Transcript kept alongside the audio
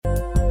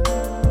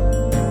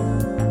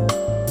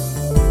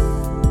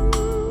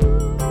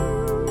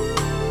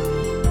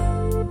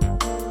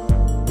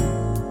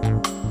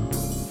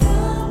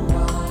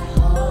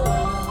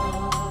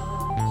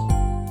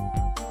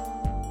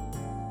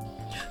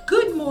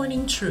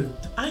morning,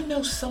 Truth. I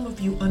know some of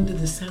you under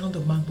the sound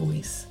of my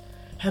voice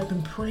have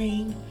been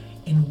praying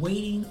and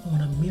waiting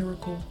on a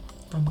miracle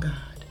from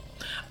God.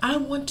 I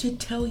want to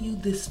tell you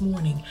this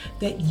morning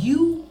that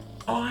you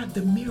are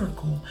the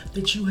miracle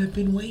that you have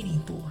been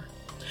waiting for.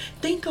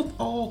 Think of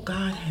all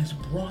God has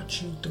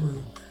brought you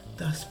through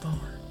thus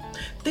far.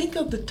 Think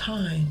of the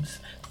times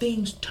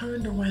things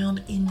turned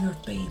around in your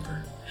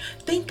favor.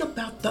 Think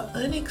about the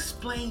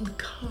unexplained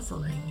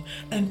covering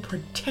and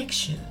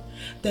protection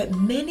that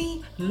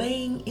many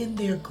laying in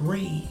their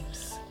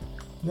graves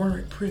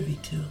weren't privy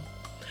to.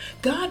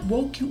 God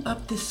woke you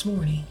up this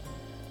morning,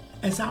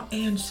 as our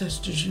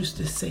ancestors used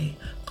to say,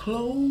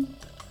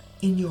 clothed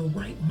in your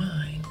right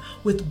mind,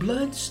 with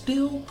blood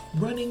still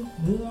running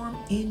warm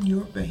in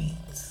your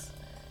veins.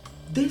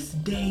 This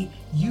day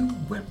you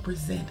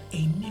represent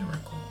a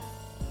miracle.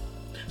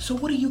 So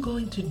what are you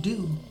going to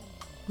do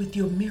with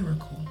your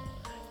miracle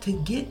to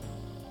get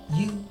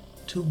you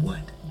to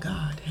what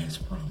God has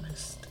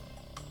promised?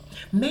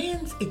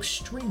 Man's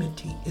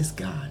extremity is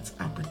God's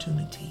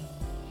opportunity.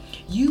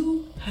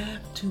 You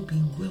have to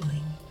be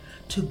willing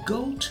to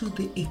go to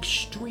the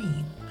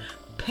extreme,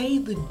 pay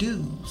the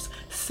dues,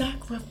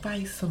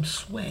 sacrifice some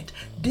sweat,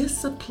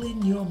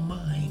 discipline your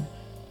mind,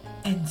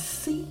 and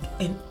seek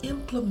and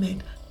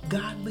implement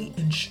godly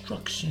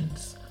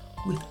instructions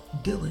with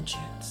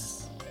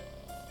diligence.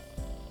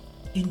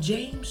 In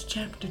James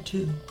chapter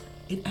 2,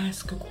 it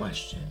asks a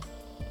question.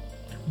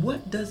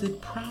 What does it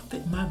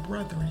profit, my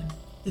brethren,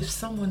 if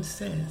someone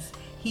says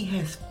he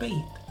has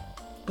faith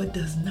but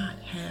does not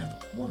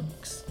have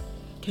works?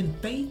 Can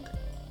faith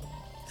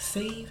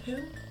save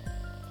him?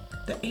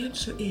 The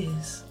answer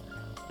is,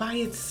 by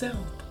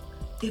itself,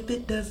 if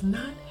it does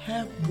not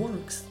have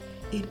works,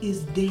 it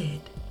is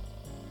dead.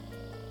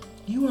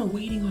 You are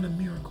waiting on a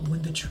miracle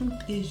when the truth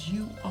is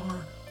you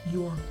are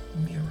your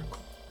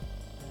miracle.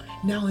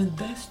 Now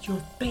invest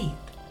your faith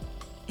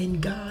in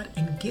God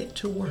and get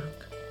to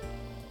work.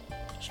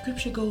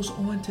 Scripture goes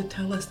on to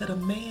tell us that a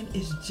man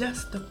is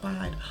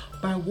justified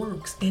by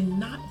works and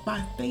not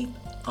by faith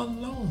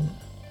alone.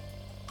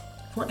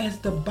 For as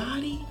the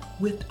body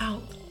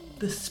without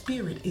the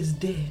spirit is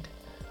dead,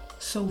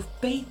 so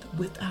faith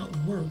without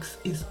works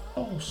is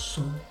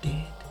also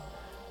dead.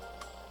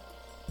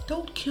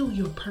 Don't kill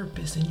your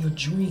purpose and your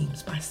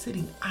dreams by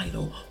sitting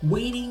idle,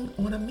 waiting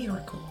on a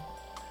miracle.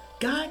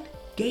 God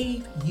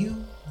gave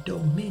you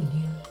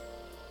dominion,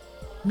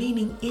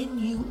 meaning in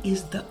you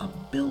is the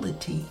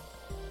ability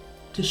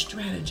to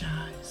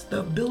strategize,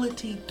 the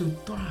ability to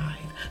thrive,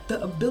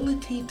 the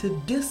ability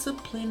to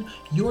discipline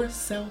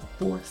yourself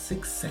for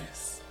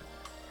success.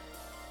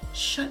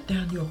 Shut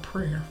down your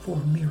prayer for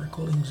a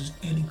miracle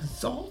and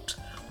exalt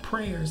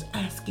prayers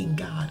asking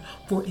God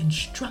for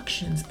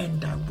instructions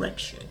and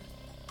direction.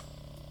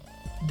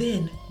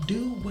 Then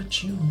do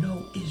what you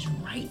know is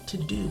right to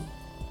do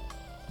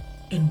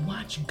and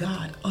watch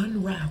God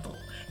unravel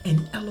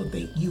and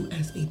elevate you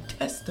as a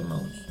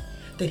testimony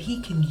that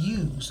He can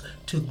use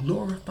to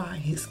glorify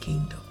His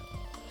kingdom.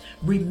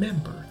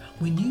 Remember,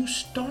 when you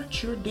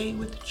start your day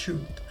with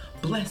truth,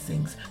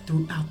 blessings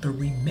throughout the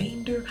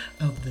remainder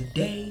of the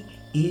day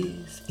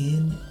is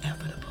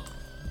inevitable.